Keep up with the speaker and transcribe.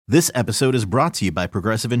This episode is brought to you by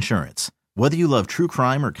Progressive Insurance. Whether you love true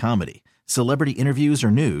crime or comedy, celebrity interviews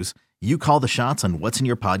or news, you call the shots on what's in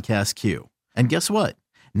your podcast queue. And guess what?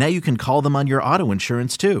 Now you can call them on your auto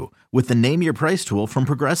insurance too with the Name Your Price tool from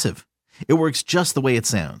Progressive. It works just the way it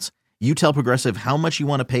sounds. You tell Progressive how much you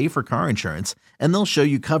want to pay for car insurance, and they'll show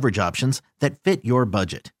you coverage options that fit your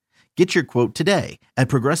budget. Get your quote today at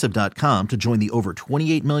Progressive.com to join the over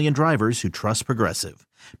 28 million drivers who trust Progressive.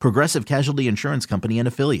 Progressive Casualty Insurance Company and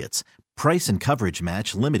Affiliates. Price and coverage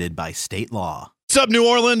match limited by state law. What's up, New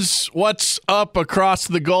Orleans? What's up across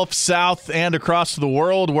the Gulf South and across the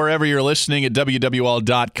world, wherever you're listening at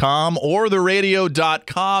WWL.com or the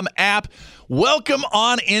radio.com app? Welcome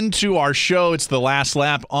on into our show. It's the last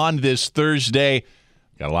lap on this Thursday.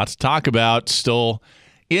 Got a lot to talk about. Still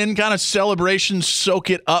in kind of celebration, soak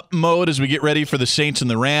it up mode as we get ready for the Saints and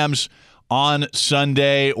the Rams on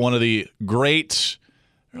Sunday. One of the great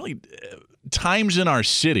times in our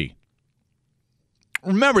city.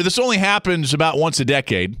 Remember, this only happens about once a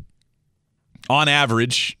decade on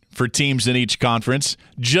average for teams in each conference.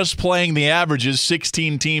 Just playing the averages,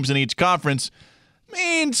 16 teams in each conference,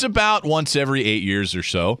 means about once every 8 years or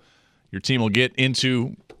so, your team will get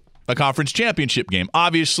into a conference championship game.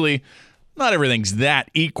 Obviously, not everything's that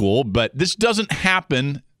equal, but this doesn't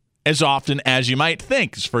happen as often as you might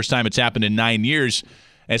think. It's the first time it's happened in 9 years,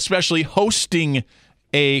 especially hosting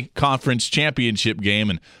a conference championship game,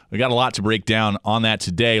 and we got a lot to break down on that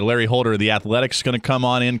today. Larry Holder of The Athletic is going to come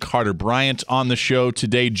on in. Carter Bryant on the show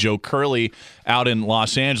today. Joe Curley out in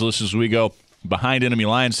Los Angeles as we go behind enemy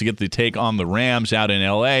lines to get the take on the Rams out in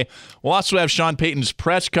L.A. We'll also have Sean Payton's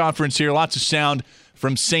press conference here. Lots of sound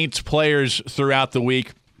from Saints players throughout the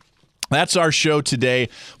week. That's our show today.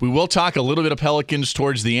 We will talk a little bit of Pelicans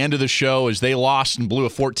towards the end of the show as they lost and blew a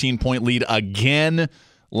 14-point lead again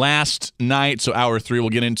last night. So hour 3, we'll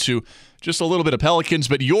get into just a little bit of Pelicans.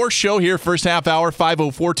 But your show here, first half hour,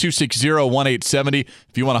 504-260-1870.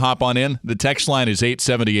 If you want to hop on in, the text line is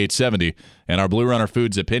 870-870. And our Blue Runner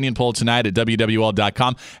Foods opinion poll tonight at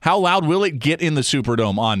WWL.com. How loud will it get in the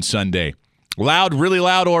Superdome on Sunday? Loud, really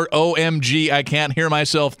loud, or OMG, I can't hear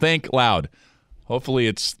myself think loud? Hopefully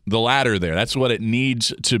it's the latter there. That's what it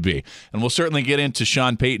needs to be. And we'll certainly get into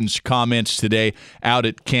Sean Payton's comments today out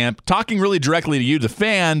at camp, talking really directly to you, the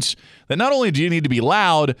fans, that not only do you need to be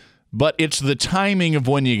loud, but it's the timing of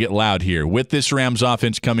when you get loud here. With this Rams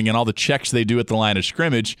offense coming in, all the checks they do at the line of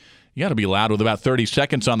scrimmage, you got to be loud with about 30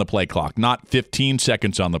 seconds on the play clock, not 15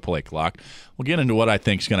 seconds on the play clock. We'll get into what I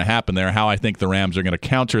think is going to happen there, how I think the Rams are going to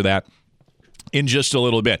counter that in just a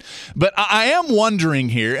little bit. But I am wondering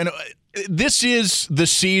here, and this is the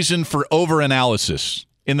season for overanalysis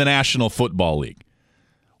in the National Football League.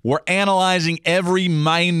 We're analyzing every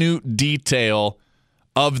minute detail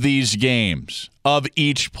of these games, of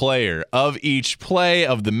each player, of each play,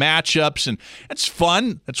 of the matchups, and it's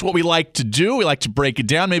fun. That's what we like to do. We like to break it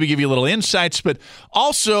down, maybe give you a little insights, but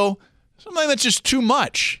also something that's just too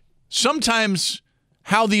much. Sometimes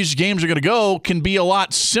how these games are going to go can be a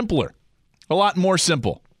lot simpler, a lot more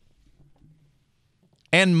simple.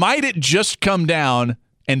 And might it just come down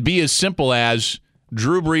and be as simple as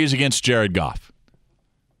Drew Brees against Jared Goff?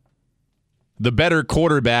 The better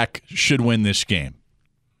quarterback should win this game.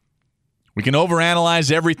 We can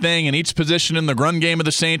overanalyze everything in each position in the run game of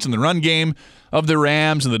the Saints and the run game of the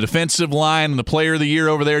Rams and the defensive line and the player of the year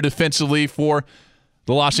over there defensively for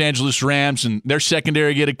the Los Angeles Rams, and their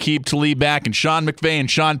secondary get a keep to lead back, and Sean McVay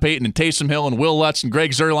and Sean Payton and Taysom Hill and Will Lutz and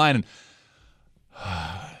Greg Zuerlein. And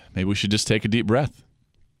maybe we should just take a deep breath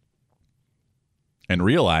and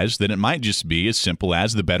realize that it might just be as simple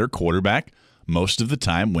as the better quarterback most of the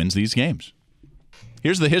time wins these games.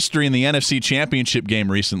 Here's the history in the NFC Championship game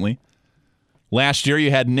recently. Last year you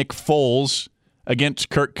had Nick Foles against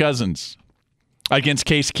Kirk Cousins, against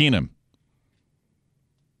Case Keenum.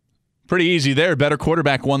 Pretty easy there. Better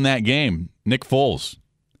quarterback won that game, Nick Foles.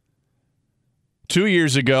 2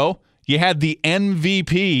 years ago, you had the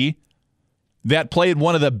MVP that played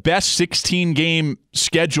one of the best 16-game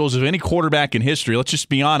schedules of any quarterback in history. Let's just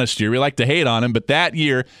be honest here. We like to hate on him, but that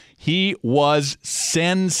year he was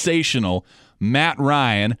sensational. Matt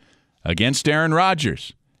Ryan against Aaron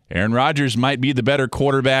Rodgers. Aaron Rodgers might be the better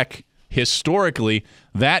quarterback historically.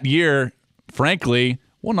 That year, frankly,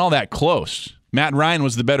 wasn't all that close. Matt Ryan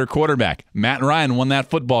was the better quarterback. Matt Ryan won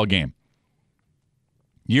that football game.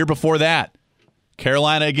 Year before that,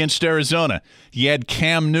 Carolina against Arizona. You had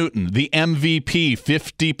Cam Newton, the MVP,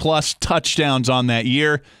 50-plus touchdowns on that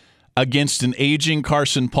year against an aging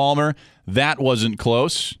Carson Palmer. That wasn't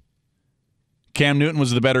close. Cam Newton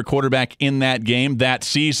was the better quarterback in that game that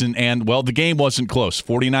season, and, well, the game wasn't close.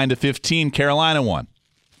 49-15, Carolina won.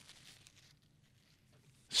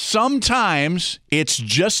 Sometimes it's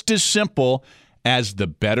just as simple as the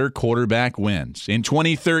better quarterback wins. In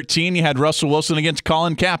 2013, you had Russell Wilson against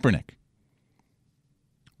Colin Kaepernick.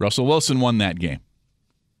 Russell Wilson won that game.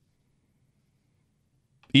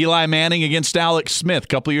 Eli Manning against Alex Smith a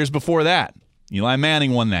couple years before that. Eli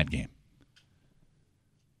Manning won that game.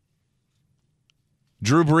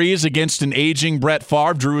 Drew Brees against an aging Brett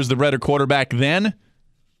Favre. Drew was the better quarterback then.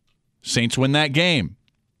 Saints win that game.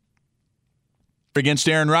 Against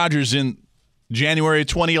Aaron Rodgers in January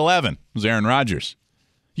 2011. It was Aaron Rodgers.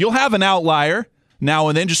 You'll have an outlier now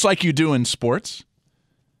and then, just like you do in sports.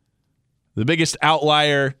 The biggest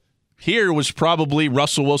outlier here was probably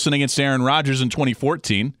Russell Wilson against Aaron Rodgers in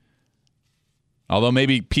 2014. Although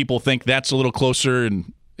maybe people think that's a little closer,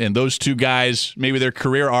 and those two guys, maybe their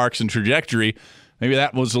career arcs and trajectory, maybe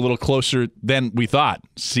that was a little closer than we thought.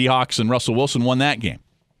 Seahawks and Russell Wilson won that game.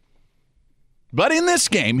 But in this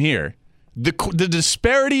game here, the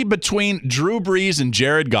disparity between Drew Brees and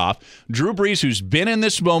Jared Goff, Drew Brees, who's been in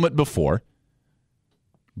this moment before,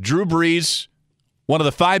 Drew Brees, one of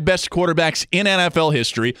the 5 best quarterbacks in NFL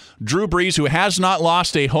history, Drew Brees, who has not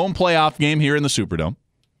lost a home playoff game here in the Superdome,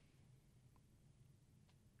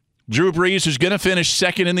 Drew Brees, who's going to finish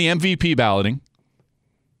second in the MVP balloting,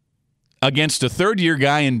 against a third-year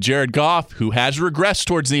guy in Jared Goff, who has regressed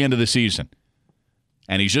towards the end of the season.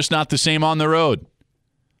 And he's just not the same on the road.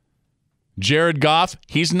 Jared Goff,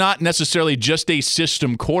 he's not necessarily just a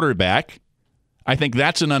system quarterback. I think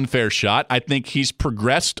that's an unfair shot. I think he's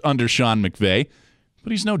progressed under Sean McVay,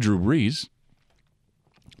 but he's no Drew Brees.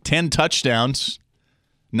 10 touchdowns,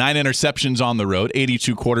 9 interceptions on the road,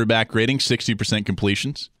 82 quarterback rating, 60%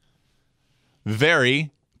 completions.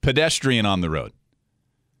 Very pedestrian on the road.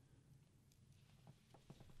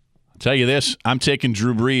 I'll tell you this, I'm taking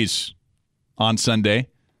Drew Brees on Sunday,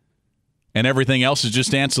 and everything else is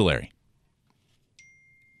just ancillary.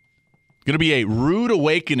 Going to be a rude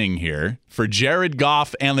awakening here for Jared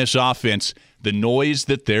Goff and this offense, the noise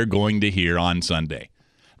that they're going to hear on Sunday.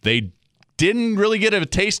 They didn't really get a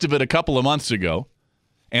taste of it a couple of months ago,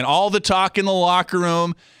 and all the talk in the locker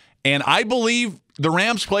room, and I believe the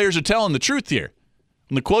Rams players are telling the truth here.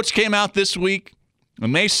 When the quotes came out this week,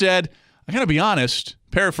 and they said, I got to be honest,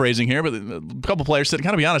 paraphrasing here, but a couple players said, I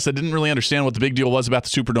got to be honest, I didn't really understand what the big deal was about the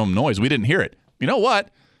Superdome noise. We didn't hear it. You know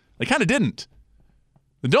what? They kind of didn't.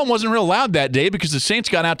 The Dome wasn't real loud that day because the Saints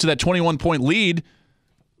got out to that 21-point lead.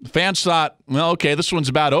 The fans thought, well, okay, this one's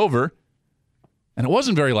about over. And it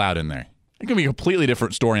wasn't very loud in there. It could be a completely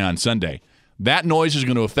different story on Sunday. That noise is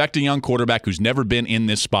going to affect a young quarterback who's never been in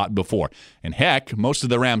this spot before. And heck, most of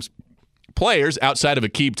the Rams players outside of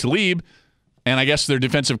Aqib Talib and I guess their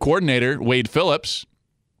defensive coordinator, Wade Phillips,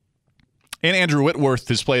 and Andrew Whitworth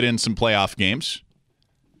has played in some playoff games.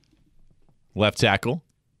 Left tackle.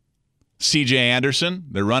 C.J. Anderson,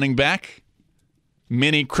 their running back.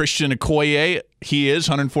 Mini Christian Okoye, he is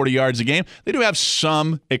 140 yards a game. They do have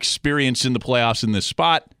some experience in the playoffs in this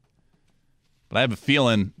spot. But I have a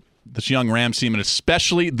feeling this young Rams team, and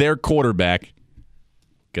especially their quarterback,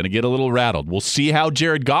 going to get a little rattled. We'll see how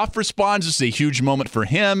Jared Goff responds. This is a huge moment for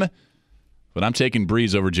him. But I'm taking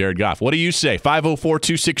Brees over Jared Goff. What do you say?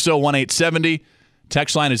 504-260-1870.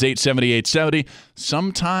 Text line is 870-870.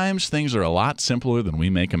 Sometimes things are a lot simpler than we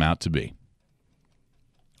make them out to be.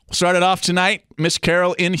 We'll start it off tonight. Miss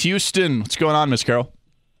Carol in Houston. What's going on, Miss Carol?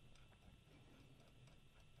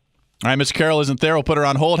 All right, Miss Carol isn't there. We'll put her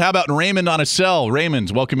on hold. How about Raymond on a cell?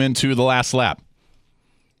 Raymond, welcome into the last lap.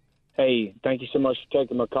 Hey, thank you so much for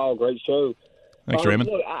taking my call. Great show. Thanks, Raymond.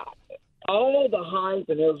 Look, all the hype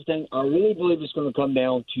and everything, I really believe it's going to come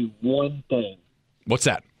down to one thing. What's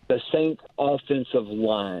that? The Saints offensive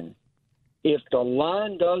line. If the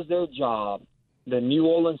line does their job, the New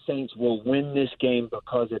Orleans Saints will win this game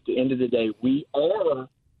because at the end of the day, we are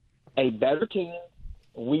a better team.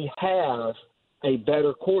 We have a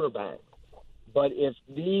better quarterback. But if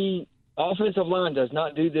the offensive line does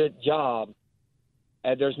not do the job,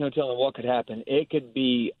 there's no telling what could happen. It could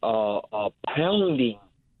be a pounding,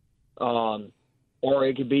 or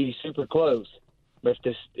it could be super close. But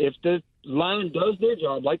if the line does their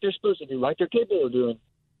job like they're supposed to do, like they're capable of doing,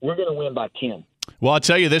 we're going to win by 10. Well, I'll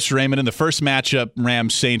tell you this, Raymond. In the first matchup,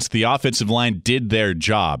 Rams-Saints, the offensive line did their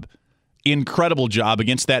job. Incredible job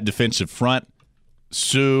against that defensive front.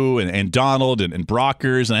 Sue and Donald and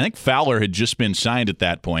Brockers, and I think Fowler had just been signed at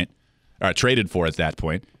that point, or traded for at that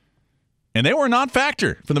point. And they were a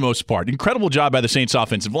non-factor for the most part. Incredible job by the Saints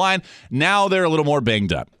offensive line. Now they're a little more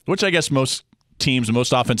banged up, which I guess most teams,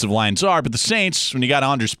 most offensive lines are. But the Saints, when you got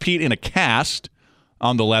Andres Pete in a cast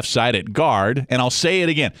on the left side at guard, and I'll say it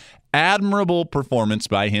again, admirable performance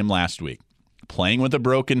by him last week. Playing with a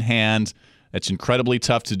broken hand, That's incredibly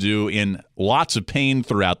tough to do in lots of pain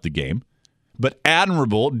throughout the game. But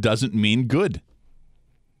admirable doesn't mean good.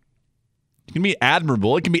 It can be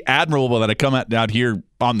admirable. It can be admirable that I come out here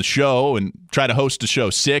on the show and try to host a show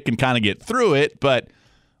sick and kind of get through it, but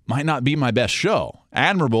might not be my best show.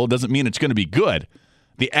 Admirable doesn't mean it's going to be good.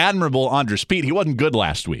 The admirable Andres Pete, he wasn't good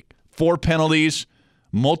last week. 4 penalties,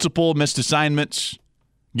 multiple missed assignments,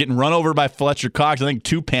 getting run over by Fletcher Cox. I think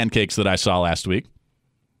 2 pancakes that I saw last week.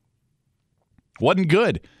 Wasn't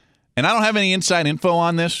good. And I don't have any inside info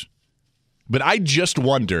on this, but I just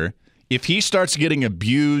wonder if he starts getting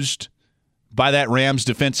abused by that Rams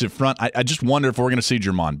defensive front. I just wonder if we're going to see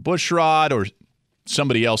Jermon Bushrod or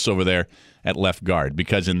somebody else over there at left guard,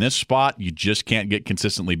 because in this spot, you just can't get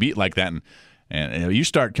consistently beat like that. And you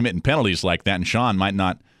start committing penalties like that, and Sean might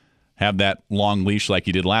not have that long leash like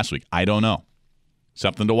he did last week. I don't know.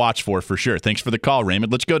 Something to watch for sure. Thanks for the call,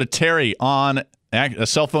 Raymond. Let's go to Terry on a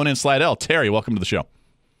cell phone in Slidell. Terry, welcome to the show.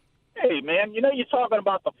 Hey, man, you're talking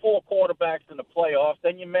about the 4 quarterbacks in the playoffs.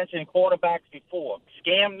 Then you mentioned quarterbacks before.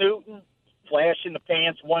 Scam Newton, flash in the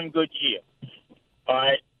pants, 1 good year. All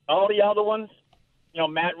right. All the other ones,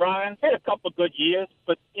 Matt Ryan had a couple of good years.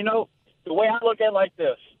 But, the way I look at it like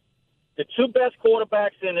this, the 2 best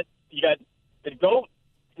quarterbacks in it, you got the GOAT,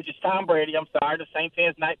 which is Tom Brady. I'm sorry, the Saints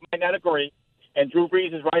fans might not agree. And Drew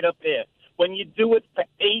Brees is right up there. When you do it for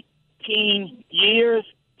 18 years,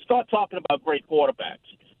 start talking about great quarterbacks.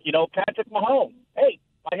 Patrick Mahomes, hey,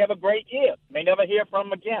 might have a great year. May never hear from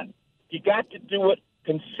him again. You got to do it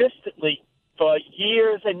consistently for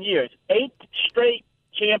years and years. 8 straight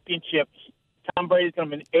championships. Tom Brady's going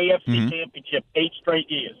to win an AFC championship 8 straight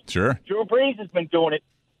years. Sure. Drew Brees has been doing it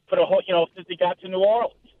for the whole, since he got to New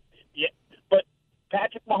Orleans. Yeah, but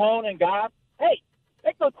Patrick Mahomes and God, hey,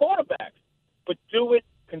 they're good quarterbacks. But do it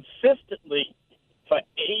consistently for 8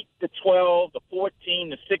 to 12 to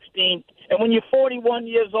 14 to 16. And when you're 41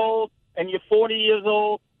 years old and you're 40 years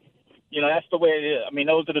old, that's the way it is. I mean,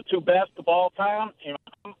 those are the 2 best of all time.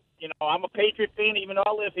 I'm a Patriot fan, even though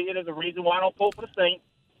I live here. There's a reason why I don't vote for the Saints.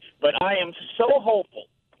 But I am so hopeful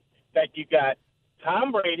that you got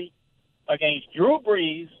Tom Brady against Drew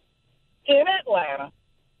Brees in Atlanta,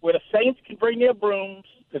 where the Saints can bring their brooms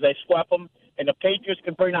because they swept them, and the Patriots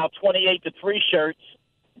can bring out 28-3 shirts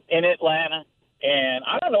in Atlanta. And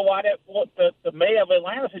I don't know why the mayor of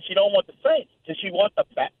Atlanta said she don't want the Saints. Does she want the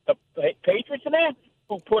Patriots in there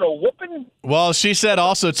who put a whooping? Well, she said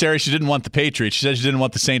also, Terry, she didn't want the Patriots. She said she didn't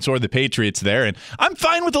want the Saints or the Patriots there. And I'm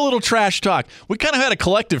fine with a little trash talk. We kind of had a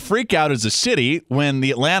collective freak out as a city when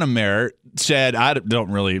the Atlanta mayor said, not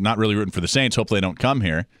really rooting for the Saints. Hopefully they don't come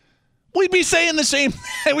here. We'd be saying the same.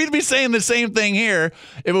 We'd be saying the same thing here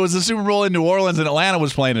if it was the Super Bowl in New Orleans and Atlanta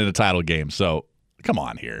was playing in a title game. So come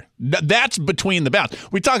on here. That's between the bounds.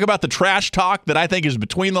 We talk about the trash talk that I think is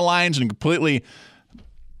between the lines and completely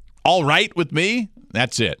all right with me.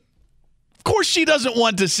 That's it. Of course she doesn't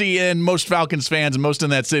want to see, and most Falcons fans and most in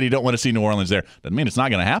that city don't want to see New Orleans there. Doesn't mean it's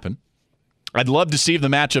not going to happen. I'd love to see the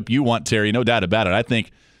matchup you want, Terry. No doubt about it. I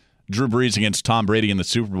think Drew Brees against Tom Brady in the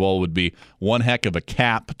Super Bowl would be one heck of a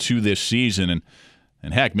cap to this season,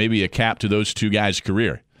 and heck, maybe a cap to those 2 guys'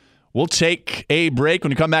 career. We'll take a break.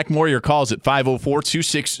 When we come back, more of your calls at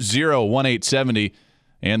 504-260-1870,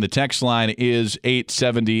 and the text line is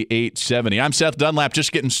 870-870. I'm Seth Dunlap,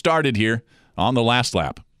 just getting started here on the last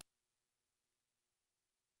lap.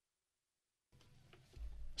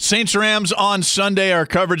 Saints-Rams on Sunday. Our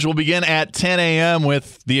coverage will begin at 10 a.m.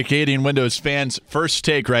 with the Acadian Windows fans' first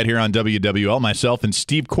take right here on WWL. Myself and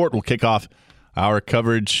Steve Court will kick off our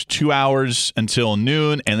coverage 2 hours until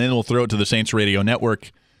noon, and then we'll throw it to the Saints Radio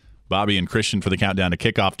Network. Bobby and Christian for the countdown to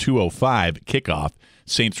kickoff. 2:05 kickoff.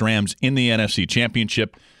 Saints-Rams in the NFC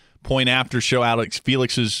Championship. Point after show, Alex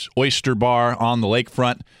Felix's Oyster Bar on the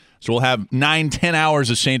lakefront. So we'll have 9-10 hours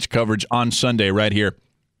of Saints coverage on Sunday right here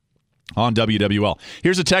on WWL.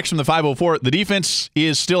 Here's a text from the 504. The defense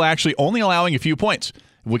is still actually only allowing a few points.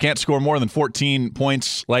 If we can't score more than 14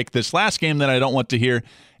 points like this last game, then I don't want to hear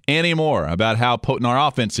any more about how potent our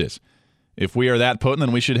offense is. If we are that potent,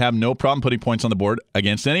 then we should have no problem putting points on the board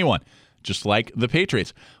against anyone, just like the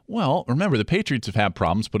Patriots. Well, remember, the Patriots have had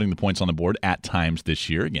problems putting the points on the board at times this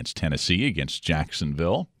year against Tennessee, against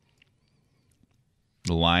Jacksonville.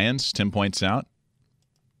 The Lions, 10 points out.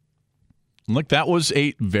 And look, that was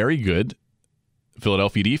a very good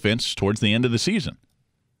Philadelphia defense towards the end of the season.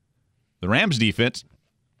 The Rams defense,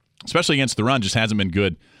 especially against the run, just hasn't been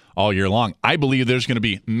good all year long. I believe there's going to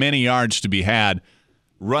be many yards to be had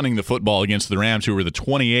running the football against the Rams, who were the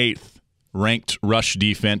 28th ranked rush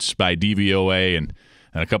defense by DVOA and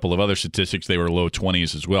a couple of other statistics. They were low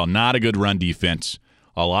 20s as well. Not a good run defense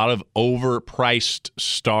a lot of overpriced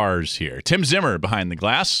stars here. Tim Zimmer behind the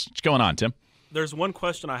glass. What's going on, Tim? There's one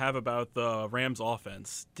question I have about the Rams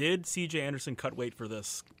offense. Did C.J. Anderson cut weight for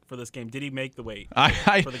this game? Did he make the weight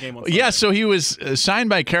for the game on Sunday? Yeah, so he was signed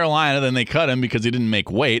by Carolina, then they cut him because he didn't make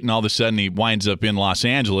weight, and all of a sudden he winds up in Los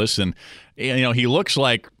Angeles, and he looks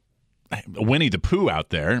like Winnie the Pooh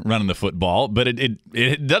out there running the football, but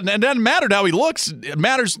it doesn't matter how he looks. It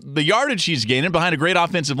matters the yardage he's gaining behind a great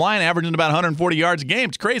offensive line, averaging about 140 yards a game.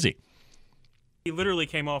 It's crazy. He literally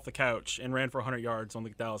came off the couch and ran for 100 yards on the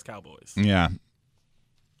Dallas Cowboys. Yeah.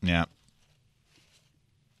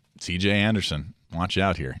 C.J. Anderson, watch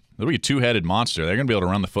out here. They'll be a two-headed monster. They're going to be able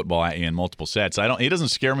to run the football at you in multiple sets. He doesn't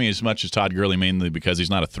scare me as much as Todd Gurley, mainly because he's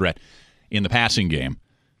not a threat in the passing game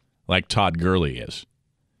like Todd Gurley is.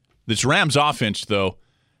 This Rams offense, though,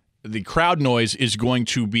 the crowd noise is going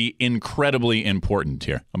to be incredibly important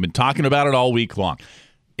here. I've been talking about it all week long.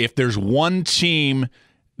 If there's one team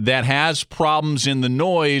that has problems in the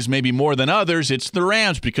noise, maybe more than others, it's the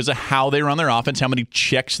Rams because of how they run their offense, how many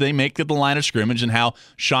checks they make at the line of scrimmage, and how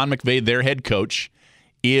Sean McVay, their head coach,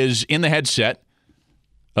 is in the headset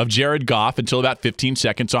of Jared Goff until about 15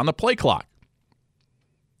 seconds on the play clock.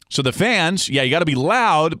 So the fans, you got to be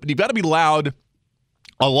loud, but you've got to be loud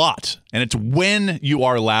a lot. And it's when you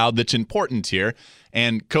are loud that's important here.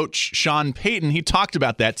 And Coach Sean Payton, he talked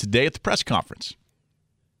about that today at the press conference.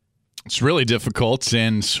 It's really difficult,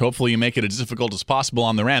 and hopefully you make it as difficult as possible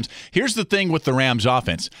on the Rams. Here's the thing with the Rams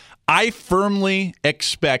offense. I firmly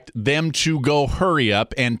expect them to go hurry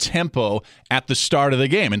up and tempo at the start of the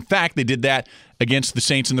game. In fact, they did that against the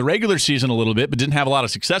Saints in the regular season a little bit, but didn't have a lot of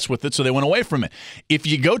success with it, so they went away from it. If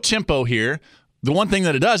you go tempo here, the one thing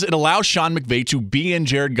that it does, it allows Sean McVay to be in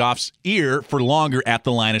Jared Goff's ear for longer at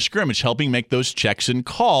the line of scrimmage, helping make those checks and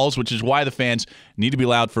calls, which is why the fans need to be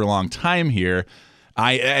loud for a long time here.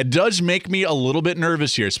 It does make me a little bit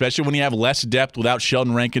nervous here, especially when you have less depth without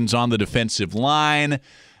Sheldon Rankins on the defensive line.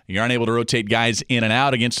 You aren't able to rotate guys in and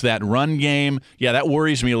out against that run game. Yeah, that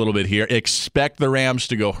worries me a little bit here. Expect the Rams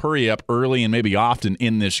to go hurry up early and maybe often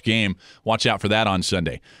in this game. Watch out for that on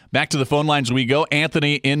Sunday. Back to the phone lines we go.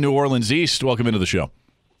 Anthony in New Orleans East. Welcome into the show.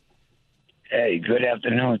 Hey, good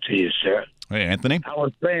afternoon to you, sir. Hey, Anthony. I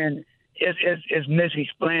was saying it's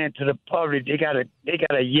misexplained to the public. They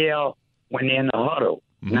gotta yell when they're in the huddle,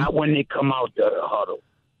 not when they come out the huddle.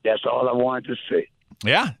 That's all I wanted to say.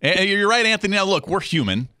 Yeah, and you're right, Anthony. Now, look, we're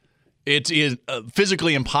human. It is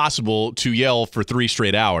physically impossible to yell for 3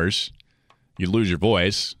 straight hours. You lose your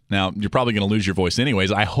voice. Now, you're probably going to lose your voice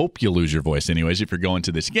anyways. I hope you lose your voice anyways if you're going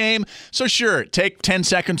to this game. So, sure, take 10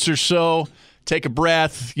 seconds or so. Take a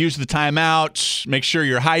breath, use the timeout, make sure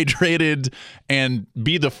you're hydrated, and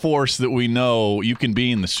be the force that we know you can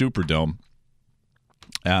be in the Superdome.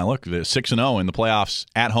 Look, the 6-0 in the playoffs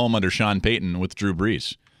at home under Sean Payton with Drew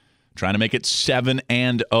Brees. Trying to make it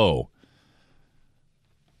 7-0.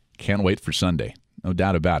 Can't wait for Sunday. No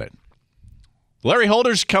doubt about it. Larry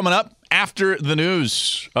Holder's coming up after the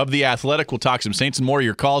news of The Athletic. We'll talk some Saints and more.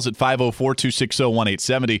 Your calls at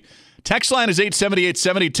 504-260-1870. Text line is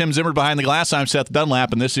 870-870. Tim Zimmer behind the glass. I'm Seth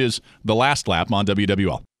Dunlap, and this is The Last Lap on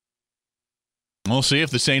WWL. We'll see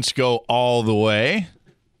if the Saints go all the way.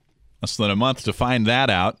 Less than a month to find that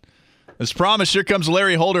out. As promised, here comes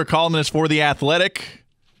Larry Holder, columnist for The Athletic,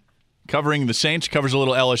 covering the Saints, covers a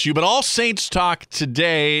little LSU, but all Saints talk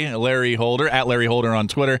today. Larry Holder, at Larry Holder on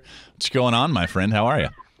Twitter. What's going on, my friend? How are you?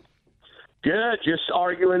 Good. Just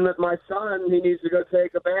arguing with my son. He needs to go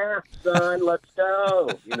take a bath, son. Let's go.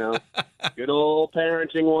 Good old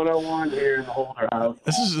parenting 101 here in the Holder house.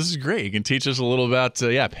 This is great. You can teach us a little about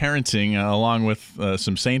parenting along with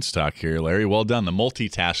some Saints talk here, Larry. Well done. The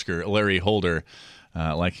multitasker, Larry Holder,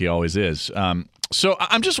 like he always is. So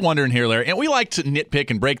I'm just wondering here, Larry, and we like to nitpick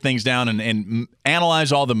and break things down and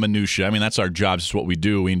analyze all the minutia. I mean, that's our job. It's what we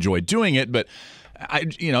do. We enjoy doing it, but I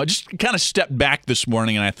just kind of stepped back this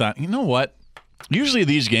morning and I thought, you know what? Usually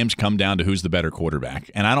these games come down to who's the better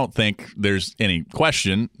quarterback, and I don't think there's any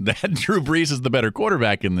question that Drew Brees is the better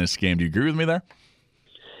quarterback in this game. Do you agree with me there?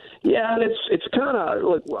 Yeah, and it's kind of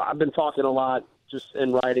look. I've been talking a lot, just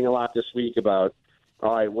and writing a lot this week about.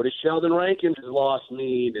 All right, what does Sheldon Rankins' loss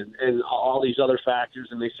mean, and all these other factors,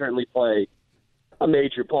 and they certainly play a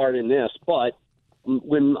major part in this. But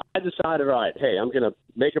when I decided, all right, hey, I'm going to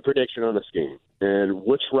make a prediction on this game, and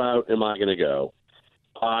which route am I going to go?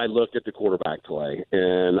 I looked at the quarterback play,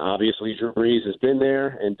 and obviously Drew Brees has been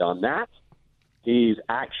there and done that. He's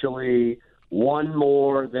actually won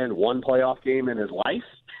more than one playoff game in his life,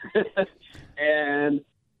 and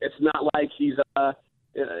it's not like he's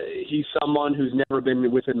he's someone who's never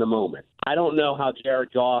been within the moment. I don't know how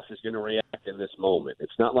Jared Goff is going to react in this moment.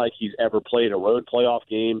 It's not like he's ever played a road playoff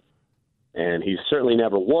game, and he's certainly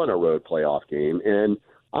never won a road playoff game. And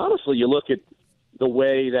honestly, you look at the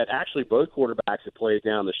way that actually both quarterbacks have played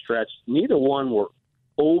down the stretch. Neither one were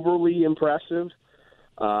overly impressive,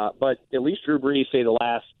 but at least Drew Brees, say the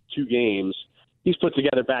last two games, he's put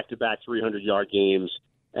together back-to-back 300-yard games,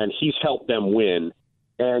 and he's helped them win.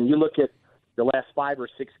 And you look at the last 5 or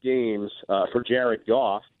 6 games for Jared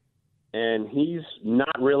Goff, and he's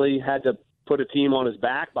not really had to put a team on his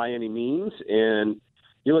back by any means. And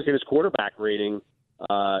you look at his quarterback rating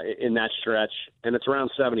in that stretch, and it's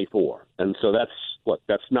around 74. And so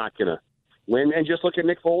that's not going to win. And just look at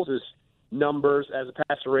Nick Foles' numbers as a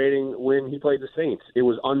passer rating when he played the Saints. It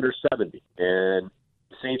was under 70, and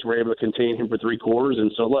the Saints were able to contain him for 3 quarters.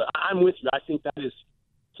 And so, look, I'm with you. I think that is,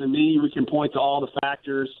 to me, we can point to all the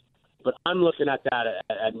factors, but I'm looking at that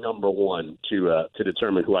at number one to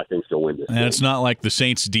determine who I think is going to win this game. And it's not like the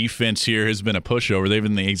Saints' defense here has been a pushover. They've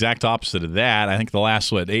been the exact opposite of that. I think the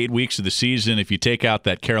last, 8 weeks of the season, if you take out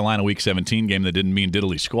that Carolina Week 17 game that didn't mean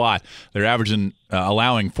diddly squat, they're averaging,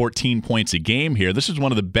 allowing 14 points a game here. This is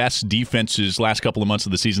one of the best defenses last couple of months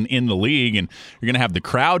of the season in the league, and you're going to have the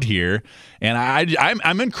crowd here. And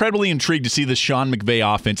I'm incredibly intrigued to see the Sean McVay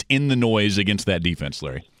offense in the noise against that defense,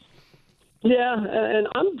 Larry. Yeah, and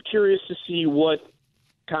I'm curious to see what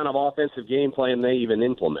kind of offensive game plan they even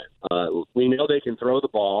implement. We know they can throw the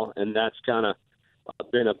ball, and that's kind of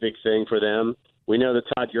been a big thing for them. We know that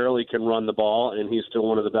Todd Gurley can run the ball, and he's still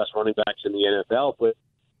one of the best running backs in the NFL. But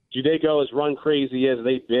do they go as run crazy as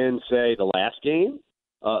they've been, say, the last game?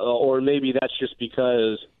 Or maybe that's just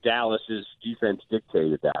because Dallas's defense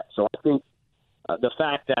dictated that. So I think the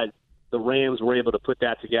fact that the Rams were able to put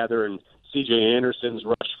that together, and C.J. Anderson's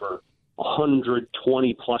rush for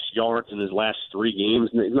 120-plus yards in his last 3 games.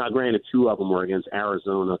 Not granted, 2 of them were against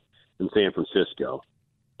Arizona and San Francisco.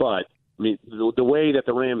 But, I mean, the way that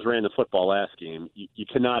the Rams ran the football last game, you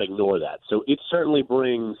cannot ignore that. So it certainly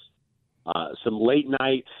brings some late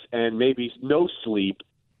nights and maybe no sleep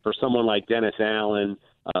for someone like Dennis Allen,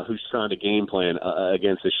 who's trying to game plan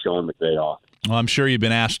against this Sean McVay offense. Well, I'm sure you've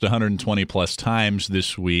been asked 120-plus times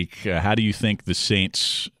this week. How do you think the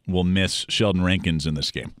Saints will miss Sheldon Rankins in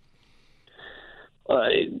this game?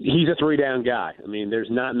 He's a 3-down guy. I mean, there's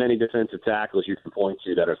not many defensive tackles you can point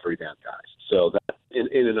to that are 3-down guys. So that,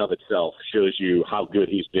 in and of itself, shows you how good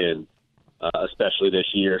he's been, especially this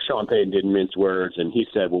year. Sean Payton didn't mince words, and he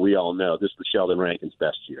said, well, we all know this was Sheldon Rankin's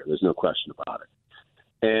best year. There's no question about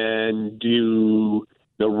it. And do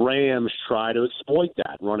the Rams try to exploit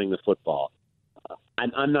that, running the football?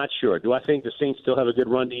 I'm not sure. Do I think the Saints still have a good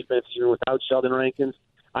run defense even without Sheldon Rankins?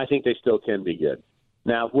 I think they still can be good.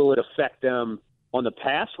 Now, will it affect them on the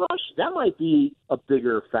pass rush? That might be a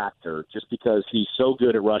bigger factor just because he's so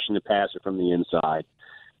good at rushing the passer from the inside.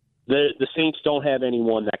 The Saints don't have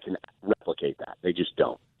anyone that can replicate that. They just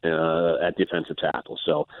don't at defensive tackle.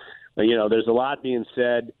 So, there's a lot being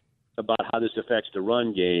said about how this affects the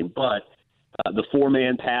run game, but the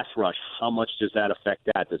 4-man pass rush, how much does that affect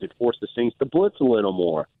that? Does it force the Saints to blitz a little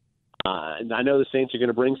more? I know the Saints are going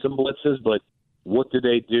to bring some blitzes, but what do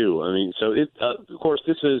they do? I mean, so of course,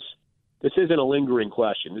 this isn't a lingering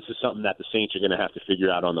question. This is something that the Saints are going to have to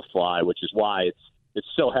figure out on the fly, which is why it's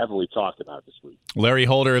so heavily talked about this week. Larry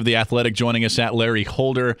Holder of The Athletic joining us at Larry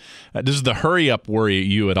Holder. Does the hurry-up worry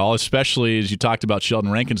you at all, especially as you talked about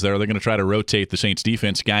Sheldon Rankins there? They're going to try to rotate the Saints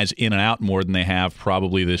defense guys in and out more than they have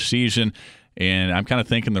probably this season, and I'm kind of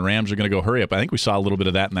thinking the Rams are going to go hurry up. I think we saw a little bit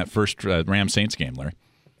of that in that first Rams-Saints game, Larry.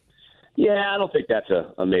 Yeah, I don't think that's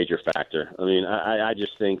a major factor. I mean, I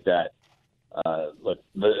just think that look,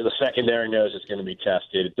 the secondary knows it's going to be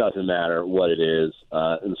tested. It doesn't matter what it is.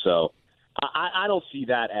 And so I don't see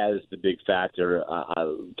that as the big factor.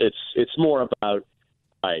 It's more about,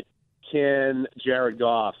 all right, can Jared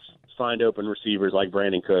Goff find open receivers like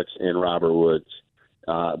Brandon Cooks and Robert Woods?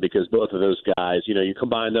 Because both of those guys, you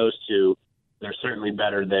combine those two, they're certainly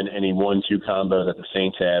better than any 1-2 combo that the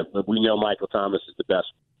Saints have. But we know Michael Thomas is the best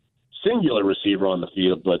singular receiver on the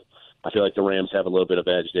field, but I feel like the Rams have a little bit of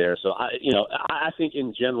edge there. So I think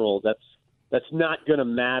in general that's not going to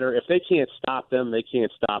matter. If they can't stop them, they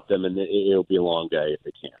can't stop them, and it'll be a long day if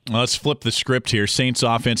they can't. Well, let's flip the script here. Saints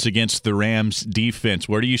offense against the Rams defense.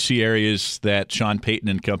 Where do you see areas that Sean Payton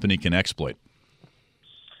and company can exploit?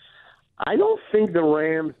 I don't think the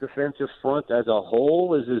Rams' defensive front as a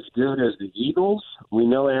whole is as good as the Eagles. We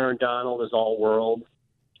know Aaron Donald is all-world,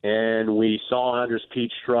 and we saw Andres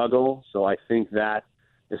Pete struggle, so I think that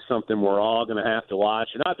is something we're all going to have to watch.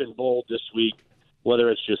 And I've been bold this week,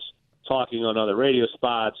 whether it's just talking on other radio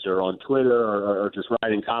spots or on Twitter or just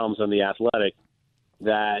writing columns on The Athletic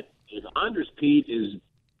that if Andres Pete is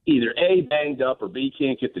either A, banged up, or B,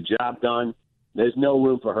 can't get the job done, there's no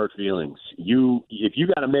room for hurt feelings. If you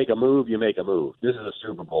got to make a move, you make a move. This is a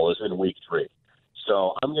Super Bowl. It's in week 3.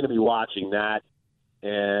 So I'm going to be watching that.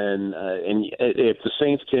 And if the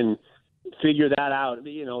Saints can figure that out,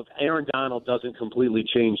 if Aaron Donald doesn't completely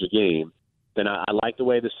change the game, then I like the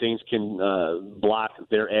way the Saints can block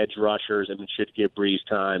their edge rushers, and it should give Breeze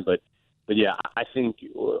time. But yeah, I think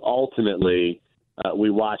ultimately we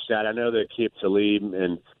watch that. I know that Kip Talib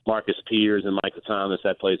and Marcus Peters and Michael Thomas,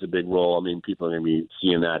 that plays a big role. I mean, people are going to be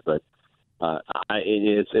seeing that. But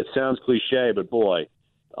it sounds cliche, but boy,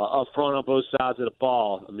 up front on both sides of the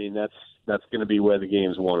ball, I mean, that's going to be where the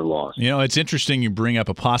game's won and lost. It's interesting you bring up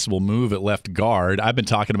a possible move at left guard. I've been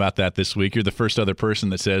talking about that this week. You're the first other person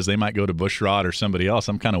that says they might go to Bushrod or somebody else.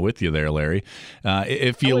 I'm kind of with you there, Larry.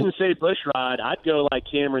 I wouldn't say Bushrod. I'd go like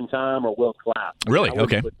Cameron Tom or Will Clapp. Really?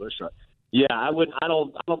 Okay. Yeah, I wouldn't. I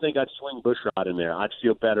don't think I'd swing Bushrod in there. I'd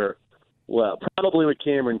feel better. Well, probably with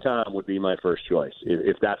Cameron Tom would be my first choice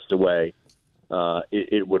if that's the way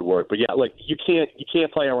it would work. But yeah, look, you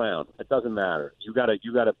can't play around. It doesn't matter. You gotta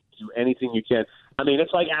do anything you can. I mean,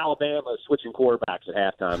 it's like Alabama switching quarterbacks at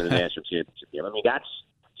halftime in the national championship game. I mean,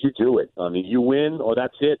 you do it. I mean, you win or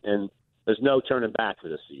that's it, and there's no turning back for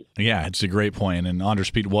this season. Yeah, it's a great point. And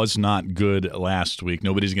Andres Pete was not good last week.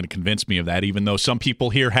 Nobody's going to convince me of that, even though some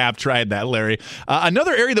people here have tried that, Larry.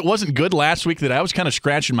 Another area that wasn't good last week that I was kind of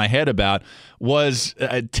scratching my head about was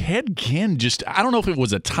Ted Ginn. I don't know if it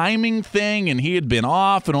was a timing thing and he had been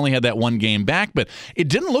off and only had that one game back, but it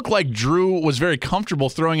didn't look like Drew was very comfortable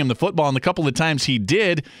throwing him the football. And the couple of times he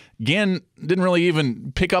did, Ginn didn't really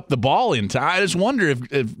even pick up the ball in time. I just wonder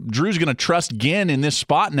if Drew's going to trust Ginn in this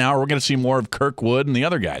spot now, or we're going to see more of Kirkwood and the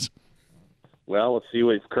other guys. Well, let's see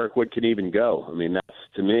if Kirkwood can even go. I mean,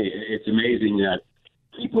 to me, it's amazing that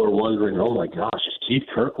people are wondering, oh, my gosh, is Keith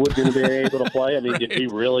Kirkwood going to be able to play? I mean, did we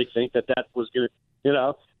really think that was going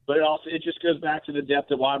to, But it just goes back to the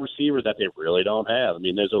depth of wide receivers that they really don't have. I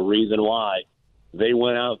mean, there's a reason why they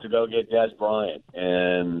went out to go get Des Bryant,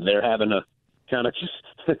 and they're having to kind of just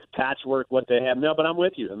patchwork what they have. No, but I'm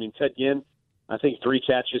with you. I mean, Ted Ginn, I think 3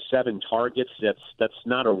 catches, 7 targets. That's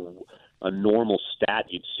not a normal stat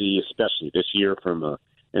you'd see, especially this year from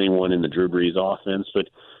anyone in the Drew Brees offense. But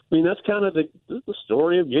I mean, that's kind of the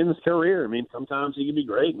story of Ginn's career. I mean, sometimes he can be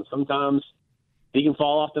great, and sometimes he can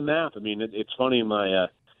fall off the map. I mean, it's funny.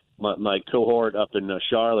 My cohort up in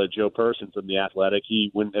Charlotte, Joe Person from The Athletic,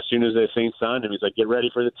 as soon as the Saints signed him, he's like, get ready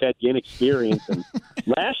for the Ted Ginn experience. And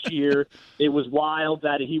last year, it was wild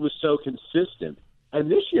that he was so consistent. And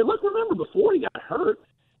this year, remember, before he got hurt,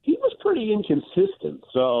 he was pretty inconsistent.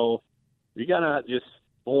 So you got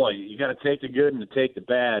to take the good and take the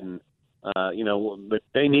bad. And, but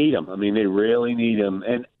they need him. I mean, they really need him.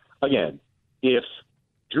 And, again, if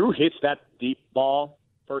Drew hits that deep ball,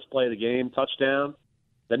 first play of the game, touchdown,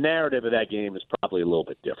 the narrative of that game is probably a little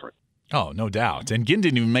bit different. Oh, no doubt. And Ginn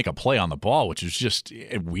didn't even make a play on the ball, which is just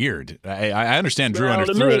weird. I understand Drew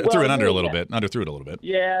underthrew it a little bit. Underthrew it a little bit.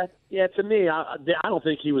 Yeah. To me, I don't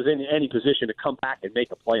think he was in any position to come back and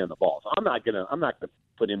make a play on the ball. So I'm not gonna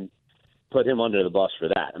put him under the bus for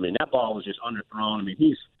that. I mean, that ball was just underthrown. I mean,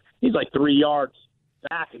 he's like 3 yards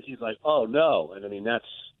back, and he's like, oh no. And I mean, that's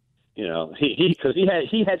because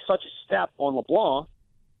he had such a step on LeBlanc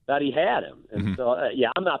that he had him. And so,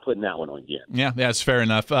 I'm not putting that one on Ginn. Yeah, that's fair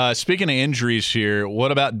enough. Speaking of injuries here,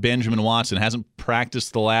 what about Benjamin Watson? Hasn't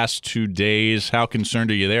practiced the last 2 days. How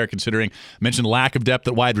concerned are you there, considering I mentioned lack of depth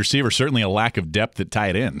at wide receiver, certainly a lack of depth at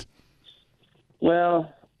tight end?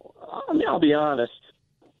 Well, I mean, I'll be honest.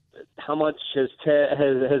 How much has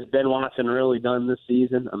Ben Watson really done this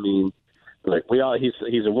season? I mean,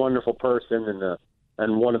 he's a wonderful person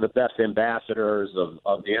and one of the best ambassadors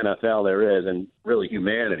of the NFL there is, and really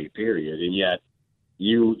humanity, period. And yet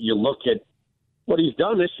you look at what he's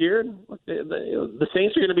done this year, the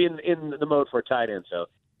Saints are going to be in the mode for a tight end. So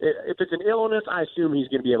if it's an illness, I assume he's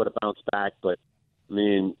going to be able to bounce back. But, I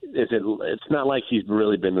mean, it's not like he's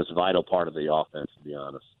really been this vital part of the offense, to be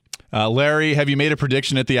honest. Larry, have you made a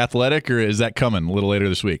prediction at The Athletic, or is that coming a little later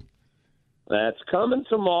this week? That's coming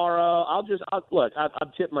tomorrow. I'll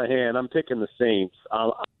tip my hand. I'm picking the Saints.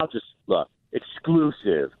 I'll just look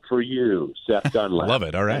exclusive for you, Seth Dunlap. Love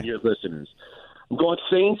it. All right, and your listeners. I'm going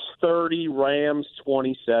Saints 30, Rams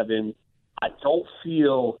 27. I don't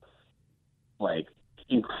feel like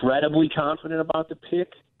incredibly confident about the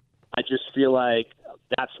pick. I just feel like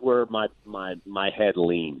that's where my head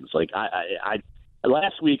leans. Like I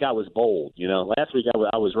last week I was bold. Last week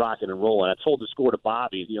I was rocking and rolling. I told the score to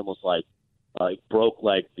Bobby, and he almost like broke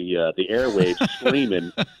like the airwaves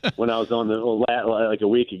screaming when I was on like a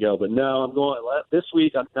week ago. But no, I'm going this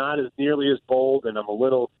week. I'm not as nearly as bold, and I'm a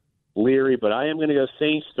little leery, but I am going to go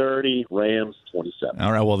Saints 30, Rams 27.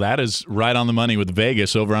 All right, well, that is right on the money with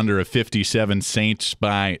Vegas, over under a 57, Saints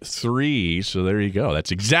by 3. So there you go.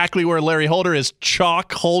 That's exactly where Larry Holder is.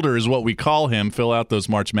 Chalk Holder is what we call him. Fill out those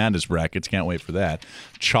March Madness brackets. Can't wait for that.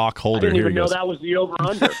 Chalk Holder. I didn't even Here know goes. that was the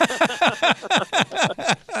over-under.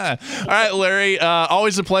 All right, Larry,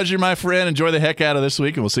 always a pleasure, my friend. Enjoy the heck out of this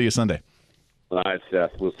week, and we'll see you Sunday. All right,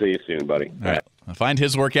 Seth. We'll see you soon, buddy. All right. Find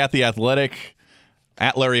his work at The Athletic,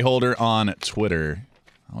 at Larry Holder on Twitter.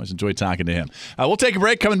 I always enjoy talking to him. We'll take a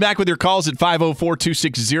break. Coming back with your calls at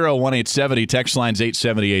 504-260-1870. Text lines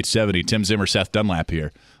 870-870. Tim Zimmer, Seth Dunlap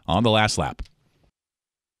here on The Last Lap.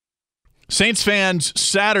 Saints fans,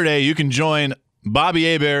 Saturday you can join Bobby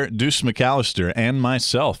Hebert, Deuce McAllister, and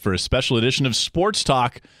myself for a special edition of Sports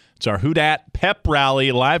Talk. It's our Who Dat Pep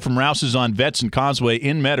Rally live from Rouse's on Vets and Causeway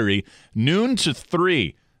in Metairie, noon to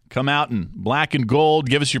 3. Come out in black and gold.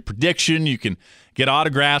 Give us your prediction. You can get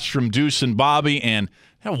autographs from Deuce and Bobby and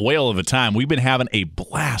have a whale of a time. We've been having a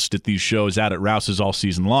blast at these shows out at Rouse's all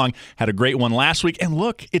season long. Had a great one last week. And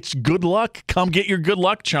look, it's good luck. Come get your good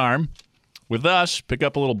luck charm with us. Pick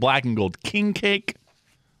up a little black and gold king cake.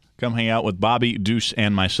 Come hang out with Bobby, Deuce,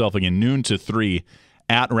 and myself again, noon to 3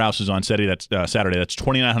 at Rouse's on Saturday. That's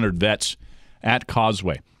 2,900 Vets at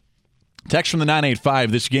Causeway. Text from the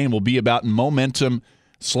 985. This game will be about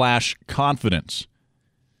momentum/confidence.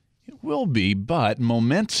 It will be, but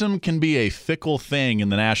momentum can be a fickle thing in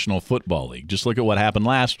the National Football League. Just look at what happened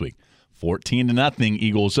last week. 14-0,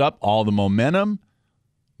 Eagles up, all the momentum.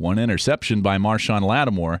 One interception by Marshawn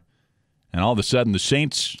Lattimore, and all of a sudden the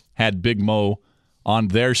Saints had Big Mo on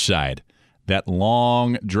their side. That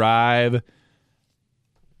long drive,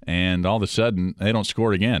 and all of a sudden they don't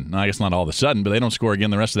score again. I guess not all of a sudden, but they don't score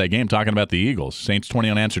again the rest of that game. Talking about the Eagles. Saints 20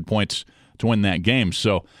 unanswered points to win that game.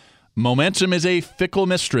 So momentum is a fickle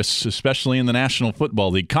mistress, especially in the National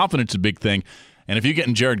Football League. Confidence is a big thing. And if you get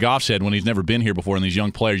in Jared Goff's head when he's never been here before and these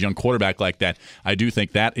young players, young quarterback like that, I do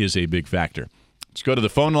think that is a big factor. Let's go to the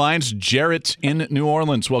phone lines. Jarrett in New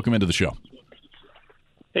Orleans. Welcome into the show.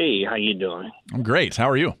 Hey, how you doing? I'm great. How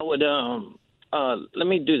are you? I would let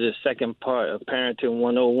me do the second part of Parenting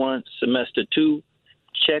 101, Semester 2.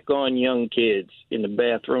 Check on young kids in the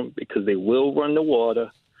bathroom because they will run the water,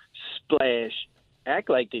 splash, act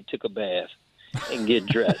like they took a bath, and get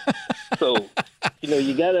dressed. So,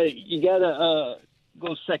 you gotta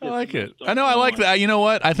go second. I like it. I know. I like that. You know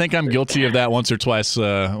what? I think I'm guilty of that once or twice when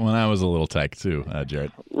I was a little tyke too,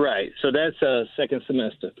 Jared. Right. So that's second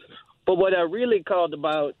semester. But what I really called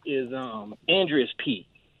about is Andreas P.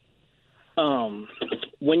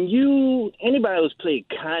 Anybody who's played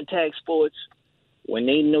contact sports, when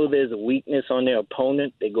they know there's a weakness on their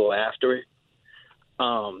opponent, they go after it.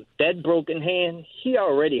 That broken hand, he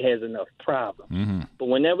already has enough problems. Mm-hmm. But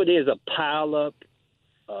whenever there's a pile up,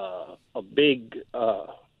 a big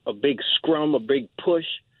scrum, a big push,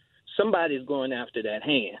 somebody's going after that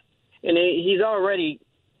hand. And he's already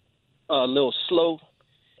a little slow,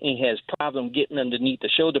 and he has problem getting underneath the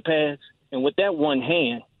shoulder pads. And with that one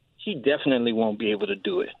hand, he definitely won't be able to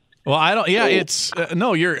do it. Well, I don't. Yeah, it's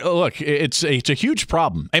no. Look. It's a huge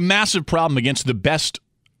problem, a massive problem against the best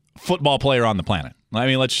football player on the planet. I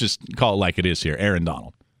mean, let's just call it like it is here. Aaron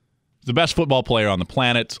Donald, the best football player on the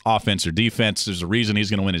planet, offense or defense. There's a reason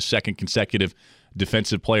he's going to win his second consecutive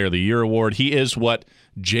Defensive Player of the Year award. He is what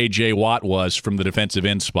J.J. Watt was from the defensive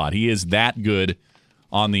end spot. He is that good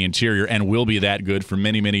on the interior and will be that good for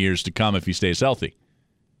many, many years to come if he stays healthy.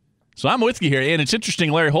 So I'm with you here. And it's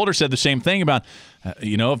interesting, Larry Holder said the same thing about,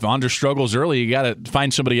 if Andres struggles early, you got to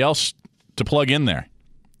find somebody else to plug in there.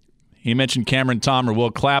 He mentioned Cameron Tom or Will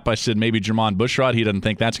Clapp. I said maybe Jermon Bushrod. He doesn't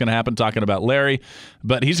think that's going to happen, talking about Larry.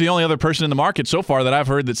 But he's the only other person in the market so far that I've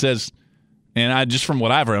heard that says, and just from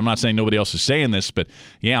what I've heard, I'm not saying nobody else is saying this, but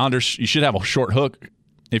yeah, Andres, you should have a short hook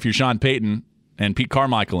if you're Sean Payton and Pete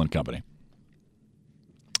Carmichael and company.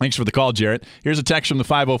 Thanks for the call, Jarrett. Here's a text from the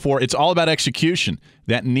 504. It's all about execution.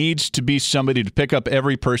 That needs to be somebody to pick up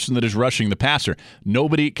every person that is rushing the passer.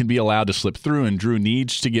 Nobody can be allowed to slip through, and Drew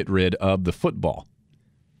needs to get rid of the football.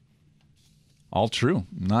 All true.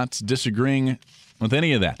 Not disagreeing with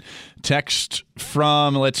any of that. Text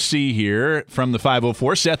from, let's see here, from the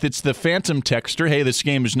 504. Seth, it's the Phantom texter. Hey, this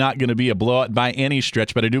game is not going to be a blowout by any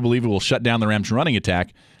stretch, but I do believe it will shut down the Rams' running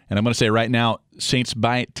attack. And I'm going to say right now, Saints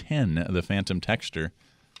by 10, the Phantom texter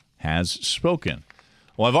has spoken.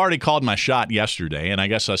 Well, I've already called my shot yesterday, and I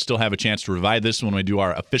guess I still have a chance to revive this when we do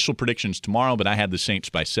our official predictions tomorrow, but I had the Saints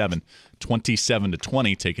by 7,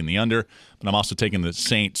 27-20, taking the under. But I'm also taking the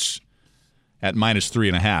Saints at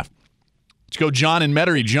 -3.5. Let's go John in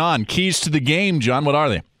Metairie. John, keys to the game. John, what are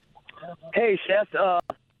they? Hey, Seth.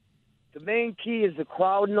 The main key is the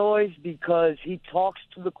crowd noise because he talks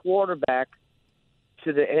to the quarterback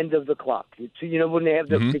to the end of the clock. So, when they have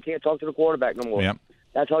they can't talk to the quarterback no more. Yep.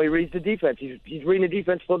 That's how he reads the defense. He's reading the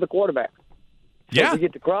defense for the quarterback. So Yeah. if you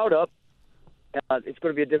get the crowd up, it's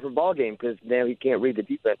going to be a different ball game because now he can't read the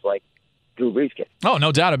defense like Drew Brees can. Oh,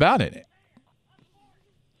 no doubt about it.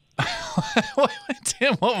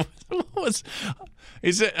 Tim, what was?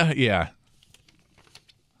 Is it? Yeah.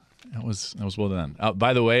 That was well done.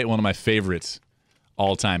 By the way, one of my favorites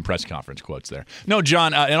all-time press conference quotes there. No,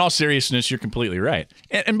 John, in all seriousness, you're completely right.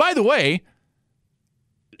 And by the way,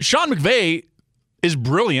 Sean McVay is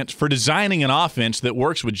brilliant for designing an offense that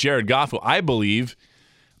works with Jared Goff, who I believe,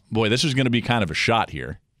 boy, this is going to be kind of a shot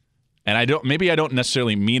here. And I don't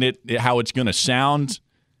necessarily mean it how it's going to sound.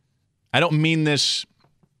 I don't mean this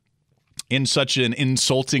in such an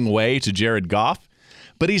insulting way to Jared Goff,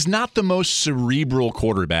 but he's not the most cerebral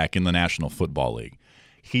quarterback in the National Football League.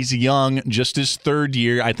 He's young, just his third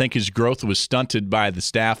year. I think his growth was stunted by the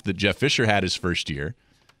staff that Jeff Fisher had his first year.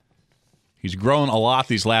 He's grown a lot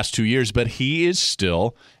these last 2 years, but he is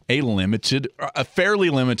still a fairly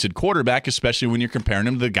limited quarterback, especially when you're comparing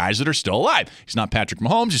him to the guys that are still alive. He's not Patrick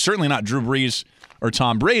Mahomes. He's certainly not Drew Brees or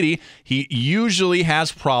Tom Brady. He usually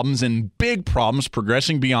has problems and big problems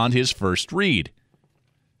progressing beyond his first read.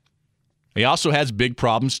 He also has big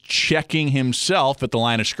problems checking himself at the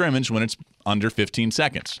line of scrimmage when it's under 15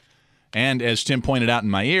 seconds. And as Tim pointed out in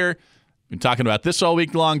my ear, been talking about this all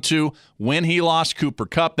week long, too. When he lost Cooper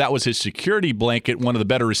Kupp, that was his security blanket, one of the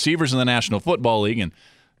better receivers in the National Football League, and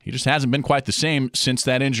he just hasn't been quite the same since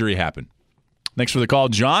that injury happened. Thanks for the call,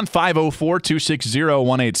 John.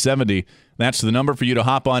 504-260-1870. That's the number for you to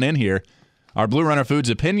hop on in here. Our Blue Runner Foods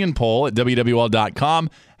opinion poll at WWL.com.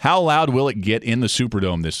 How loud will it get in the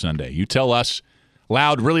Superdome this Sunday? You tell us.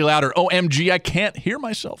 Loud, really loud, or OMG, I can't hear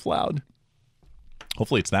myself loud.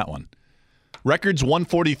 Hopefully it's that one. Records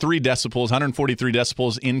 143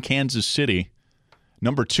 decibels in Kansas City.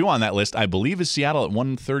 Number 2 on that list, I believe, is Seattle at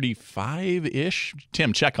 135-ish.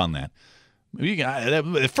 Tim, check on that.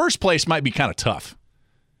 The first place might be kind of tough.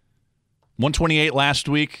 128 last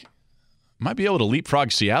week. Might be able to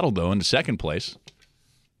leapfrog Seattle, though, into second place.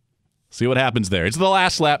 See what happens there. It's the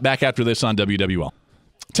last lap back after this on WWL.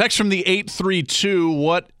 Text from the 832.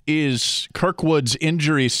 What is Kirkwood's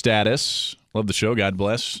injury status? Love the show. God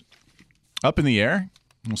bless. Up in the air.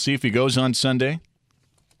 We'll see if he goes on Sunday.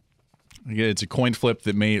 Again, it's a coin flip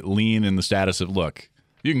that may lean in the status of, look,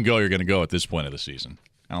 you can go, you're going to go at this point of the season.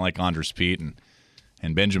 Kind of like Andres Pete and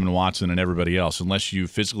Benjamin Watson and everybody else. Unless you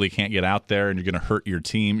physically can't get out there and you're going to hurt your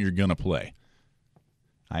team, you're going to play.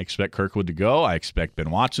 I expect Kirkwood to go. I expect Ben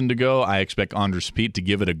Watson to go. I expect Andres Pete to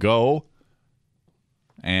give it a go.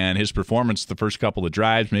 And his performance the first couple of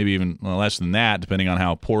drives, maybe even less than that, depending on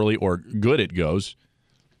how poorly or good it goes,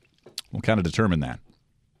 will kind of determine that.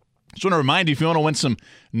 Just want to remind you, if you want to win some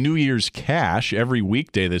New Year's cash every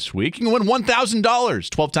weekday this week, you can win $1,000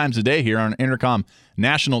 12 times a day here on Intercom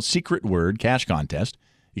National Secret Word Cash Contest.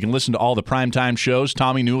 You can listen to all the primetime shows,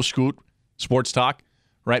 Tommy Newell Scoot, Sports Talk,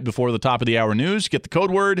 right before the top of the hour news. Get the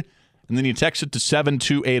code word, and then you text it to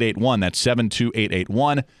 72881. That's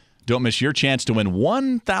 72881. Don't miss your chance to win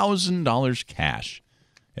 $1,000 cash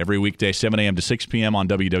every weekday, 7 a.m. to 6 p.m. on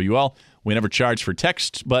WWL. We never charge for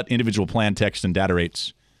text, but individual plan text and data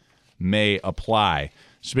rates may apply.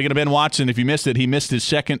 Speaking of Ben Watson, if you missed it, he missed his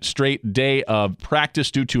second straight day of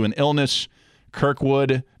practice due to an illness.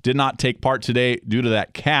 Kirkwood did not take part today due to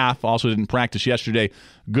that calf. Also didn't practice yesterday.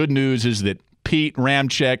 Good news is that Pete,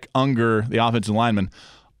 Ramczyk, Unger, the offensive lineman,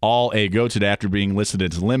 all a go today after being listed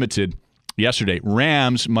as limited yesterday.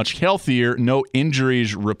 Rams, much healthier, no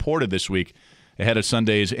injuries reported this week ahead of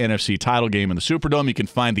Sunday's NFC title game in the Superdome. You can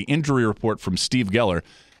find the injury report from Steve Geller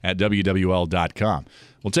at WWL.com.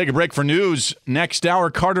 We'll take a break for news. Next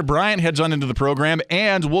hour, Carter Bryant heads on into the program,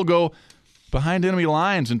 and we'll go behind enemy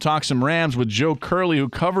lines and talk some Rams with Joe Curley, who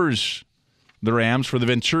covers the Rams for the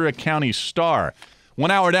Ventura County Star.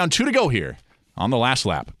 1 hour down, 2 to go here on the last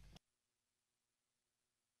lap.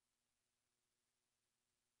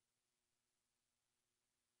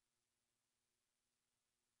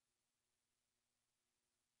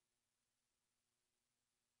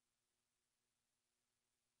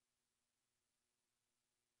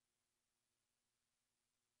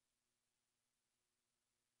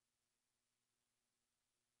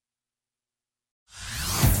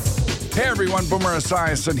 Hey everyone, Boomer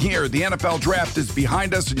Esiason here. The NFL draft is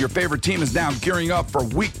behind us and your favorite team is now gearing up for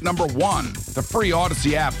week number 1. The free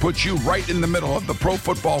Odyssey app puts you right in the middle of the pro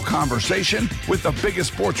football conversation with the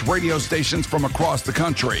biggest sports radio stations from across the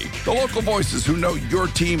country. The local voices who know your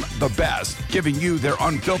team the best, giving you their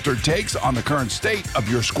unfiltered takes on the current state of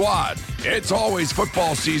your squad. It's always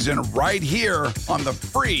football season right here on the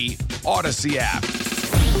free Odyssey app.